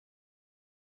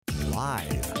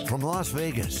Live from Las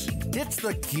Vegas, it's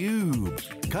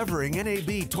theCUBE, covering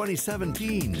NAB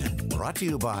 2017. Brought to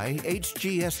you by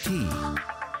HGST.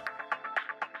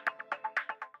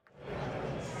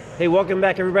 Hey, welcome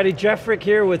back everybody. Jeff Frick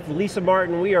here with Lisa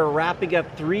Martin. We are wrapping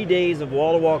up 3 days of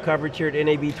wall-to-wall coverage here at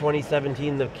NAB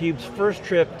 2017, theCUBE's first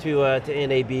trip to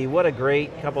NAB. What a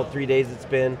great couple, 3 days it's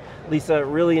been. Lisa,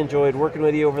 really enjoyed working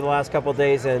with you over the last couple of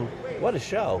days, and what a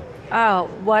show. Oh,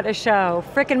 what a show.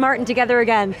 Frick and Martin together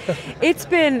again.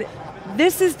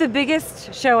 This is the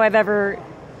biggest show I've ever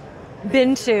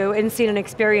been to and seen and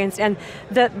experienced, and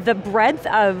the breadth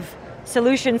of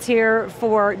solutions here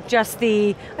for just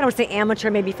the, I don't want to say amateur,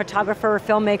 maybe photographer,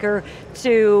 filmmaker,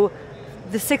 to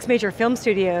the 6 major film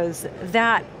studios,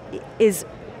 that is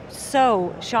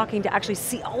so shocking to actually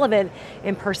see all of it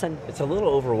in person. It's a little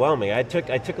overwhelming. I took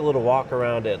a little walk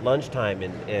around at lunchtime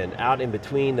and out in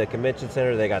between the convention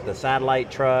center, they got the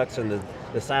satellite trucks and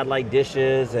the satellite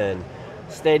dishes and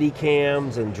steady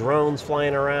cams and drones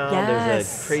flying around. Yes.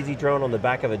 There's a crazy drone on the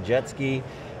back of a jet ski.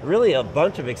 Really a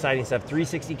bunch of exciting stuff.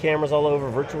 360 cameras all over,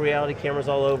 virtual reality cameras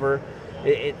all over.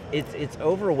 It's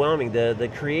overwhelming. The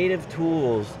creative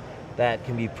tools that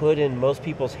can be put in most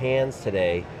people's hands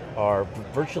today are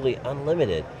virtually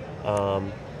unlimited.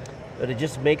 But it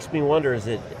just makes me wonder, is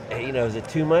it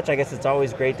too much? I guess it's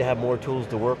always great to have more tools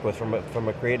to work with from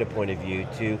a creative point of view,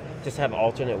 to just have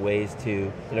alternate ways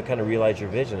to kind of realize your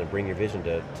vision and bring your vision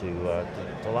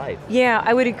to life. Yeah,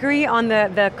 I would agree on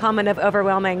the comment of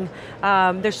overwhelming.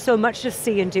 There's so much to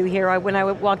see and do here. When I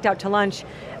walked out to lunch,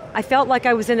 I felt like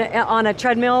I was on a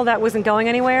treadmill that wasn't going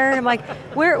anywhere. I'm like,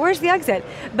 where's the exit?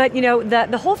 But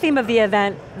the whole theme of the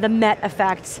event, the Met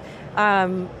effect,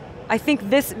 I think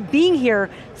this being here,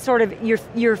 sort of,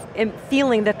 you're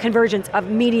feeling the convergence of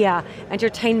media,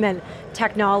 entertainment,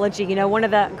 technology. One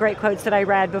of the great quotes that I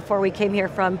read before we came here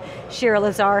from Shira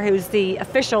Lazar, who's the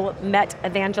official Met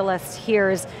evangelist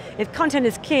here, is, if content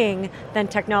is king, then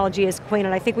technology is queen.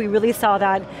 And I think we really saw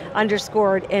that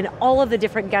underscored in all of the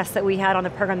different guests that we had on the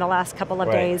program the last couple of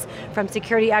days, from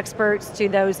security experts to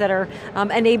those that are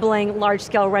enabling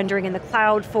large-scale rendering in the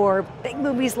cloud for big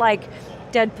movies like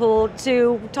Deadpool,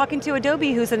 to talking to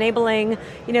Adobe, who's enabling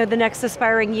the next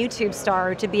aspiring YouTube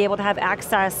star to be able to have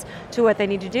access to what they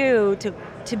need to do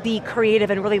to be creative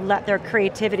and really let their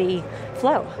creativity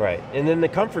flow. Right, and then the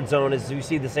comfort zone is we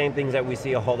see the same things that we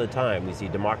see all the time. We see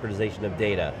democratization of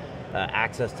data,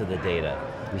 access to the data.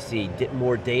 We see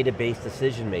more data-based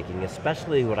decision making,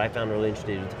 especially what I found really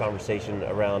interesting in the conversation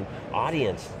around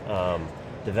audience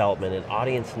development and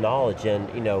audience knowledge, and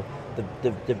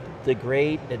the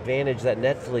great advantage that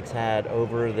Netflix had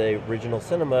over the original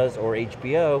cinemas or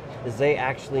HBO is they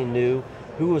actually knew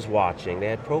who was watching. They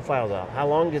had profiles out. How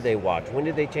long did they watch? When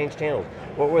did they change channels?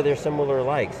 What were their similar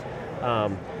likes?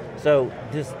 So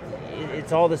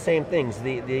it's all the same things.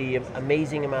 The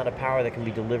amazing amount of power that can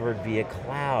be delivered via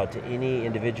cloud to any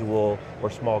individual or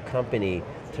small company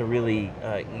to really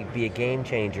be a game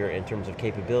changer in terms of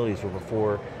capabilities, where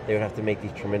before they would have to make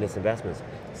these tremendous investments.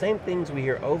 Same things we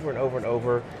hear over and over and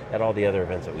over at all the other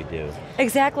events that we do.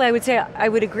 Exactly, I would say I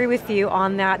would agree with you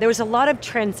on that. There was a lot of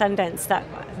transcendence, that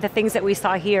the things that we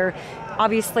saw here,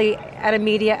 obviously at a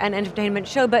media and entertainment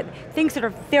show, but things that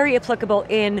are very applicable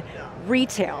in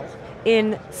retail,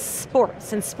 in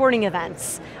sports and sporting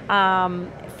events,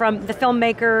 from the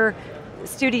filmmaker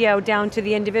studio down to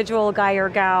the individual guy or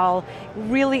gal,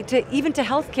 really even to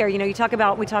healthcare.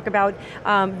 We talk about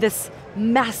this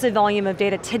massive volume of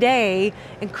data today,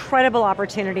 incredible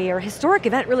opportunity, or historic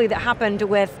event really that happened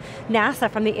with NASA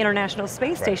from the International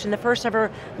Space Station, the first ever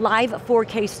live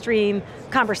 4K stream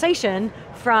conversation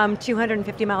from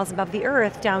 250 miles above the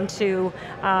Earth down to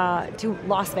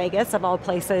Las Vegas, of all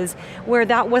places, where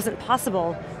that wasn't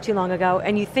possible too long ago.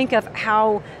 And you think of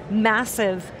how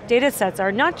massive data sets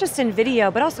are, not just in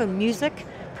video, but also music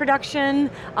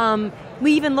production.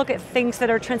 We even look at things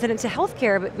that are transcendent to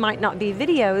healthcare, but might not be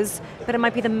videos, but it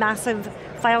might be the massive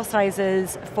file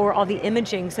sizes for all the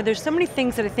imaging. So there's so many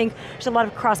things that I think there's a lot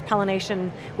of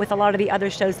cross-pollination with a lot of the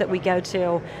other shows that we go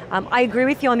to. I agree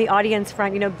with you on the audience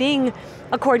front. Being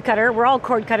a cord cutter, we're all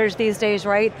cord cutters these days,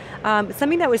 right?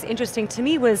 Something that was interesting to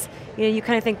me was, you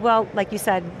kind of think, well, like you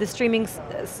said, the streaming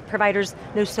providers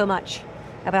know so much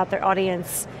about their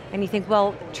audience, and you think,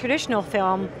 well, traditional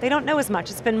film, they don't know as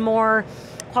much. It's been more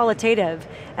qualitative.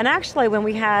 And actually, when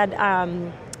we had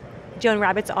Joan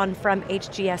Rabbits on from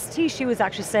HGST, she was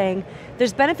actually saying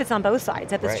there's benefits on both sides,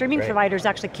 that the streaming providers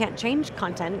actually can't change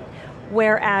content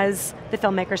whereas the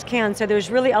filmmakers can. So there's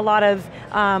really a lot of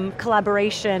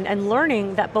collaboration and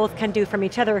learning that both can do from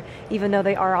each other, even though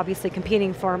they are obviously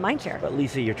competing for mindshare. But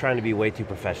Lisa, you're trying to be way too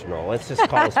professional. Let's just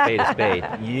call a spade a spade.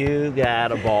 You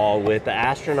got a ball with the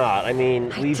astronaut. I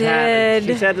mean, she said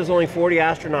there's only 40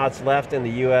 astronauts left in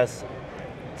the US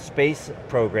space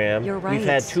program. You're right. We've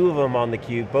had 2 of them on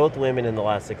theCUBE, both women in the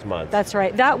last 6 months. That's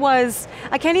right. That was,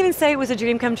 I can't even say it was a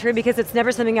dream come true because it's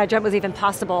never something I dreamt was even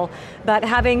possible. But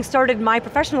having started my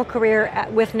professional career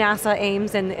with NASA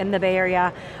Ames in the Bay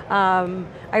Area,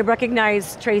 I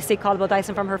recognized Tracy Caldwell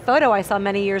Dyson from her photo I saw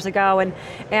many years ago,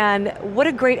 and what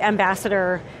a great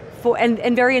ambassador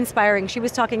and very inspiring. She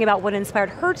was talking about what inspired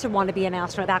her to want to be an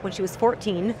astronaut back when she was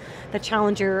 14, the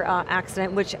Challenger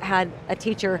accident, which had a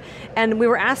teacher. And we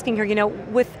were asking her,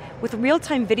 with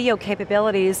real-time video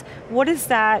capabilities, what does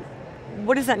that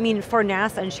mean for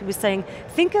NASA? And she was saying,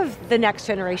 think of the next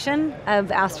generation of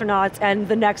astronauts and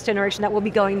the next generation that will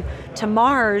be going to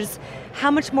Mars, how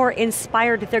much more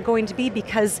inspired they're going to be,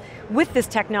 because with this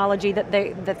technology that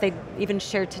they even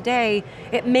shared today,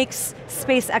 it makes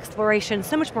space exploration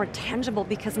so much more tangible,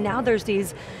 because now there's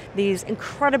these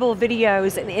incredible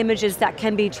videos and images that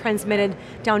can be transmitted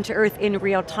down to Earth in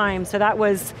real time. So that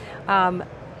was probably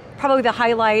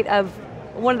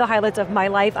one of the highlights of my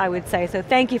life, I would say. So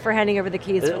thank you for handing over the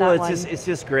keys for that one. It's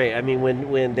just great. I mean,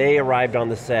 when they arrived on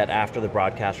the set after the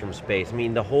broadcast from space, I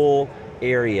mean, the whole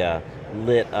area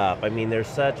lit up. I mean, there's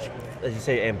such, as you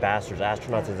say, ambassadors,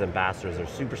 astronauts as ambassadors. They're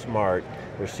super smart,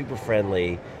 they're super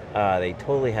friendly, they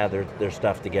totally have their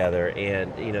stuff together,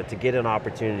 and to get an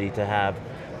opportunity to have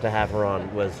her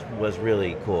on was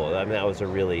really cool. I mean, that was a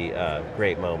really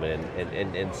great moment,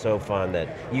 and so fun that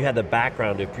you had the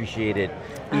background to appreciate it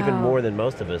even more than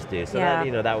most of us do. So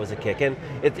that was a kick, and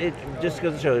it just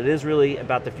goes to show it is really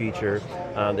about the future.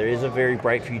 There is a very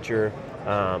bright future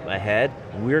ahead.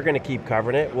 We're going to keep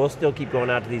covering it. We'll still keep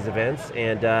going out to these events,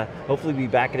 and hopefully be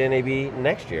back at NAB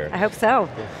next year. I hope so.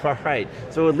 All right,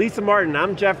 so with Lisa Martin,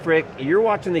 I'm Jeff Frick. You're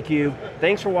watching theCUBE.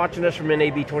 Thanks for watching us from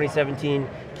NAB 2017.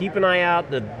 Keep an eye out,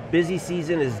 the busy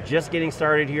season is just getting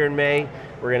started here in May.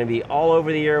 We're going to be all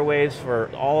over the airwaves for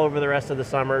all over the rest of the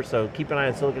summer, so keep an eye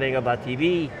on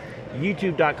SiliconANGLE.tv,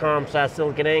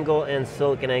 youtube.com/SiliconANGLE, and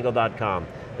SiliconANGLE.com.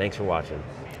 Thanks for watching.